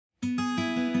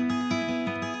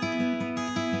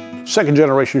Second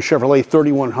generation Chevrolet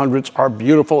 3100s are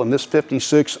beautiful, and this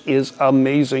 56 is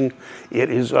amazing. It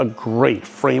is a great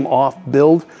frame off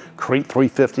build. Crate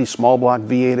 350 small block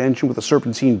V8 engine with a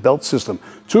serpentine belt system,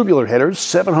 tubular headers,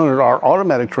 700R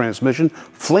automatic transmission,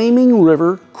 Flaming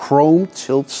River chrome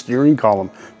tilt steering column,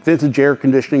 vintage air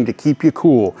conditioning to keep you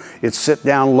cool. It's sit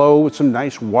down low with some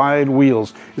nice wide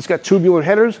wheels. It's got tubular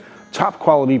headers, top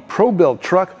quality pro built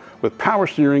truck with power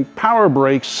steering, power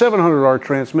brakes, 700R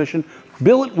transmission,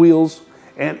 billet wheels,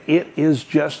 and it is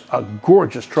just a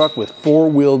gorgeous truck with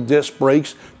four-wheel disc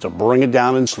brakes to bring it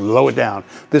down and slow it down.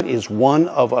 This is one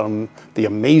of the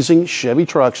amazing Chevy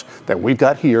trucks that we've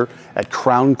got here at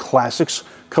Crown Classics.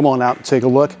 Come on out and take a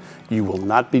look. You will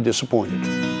not be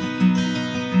disappointed.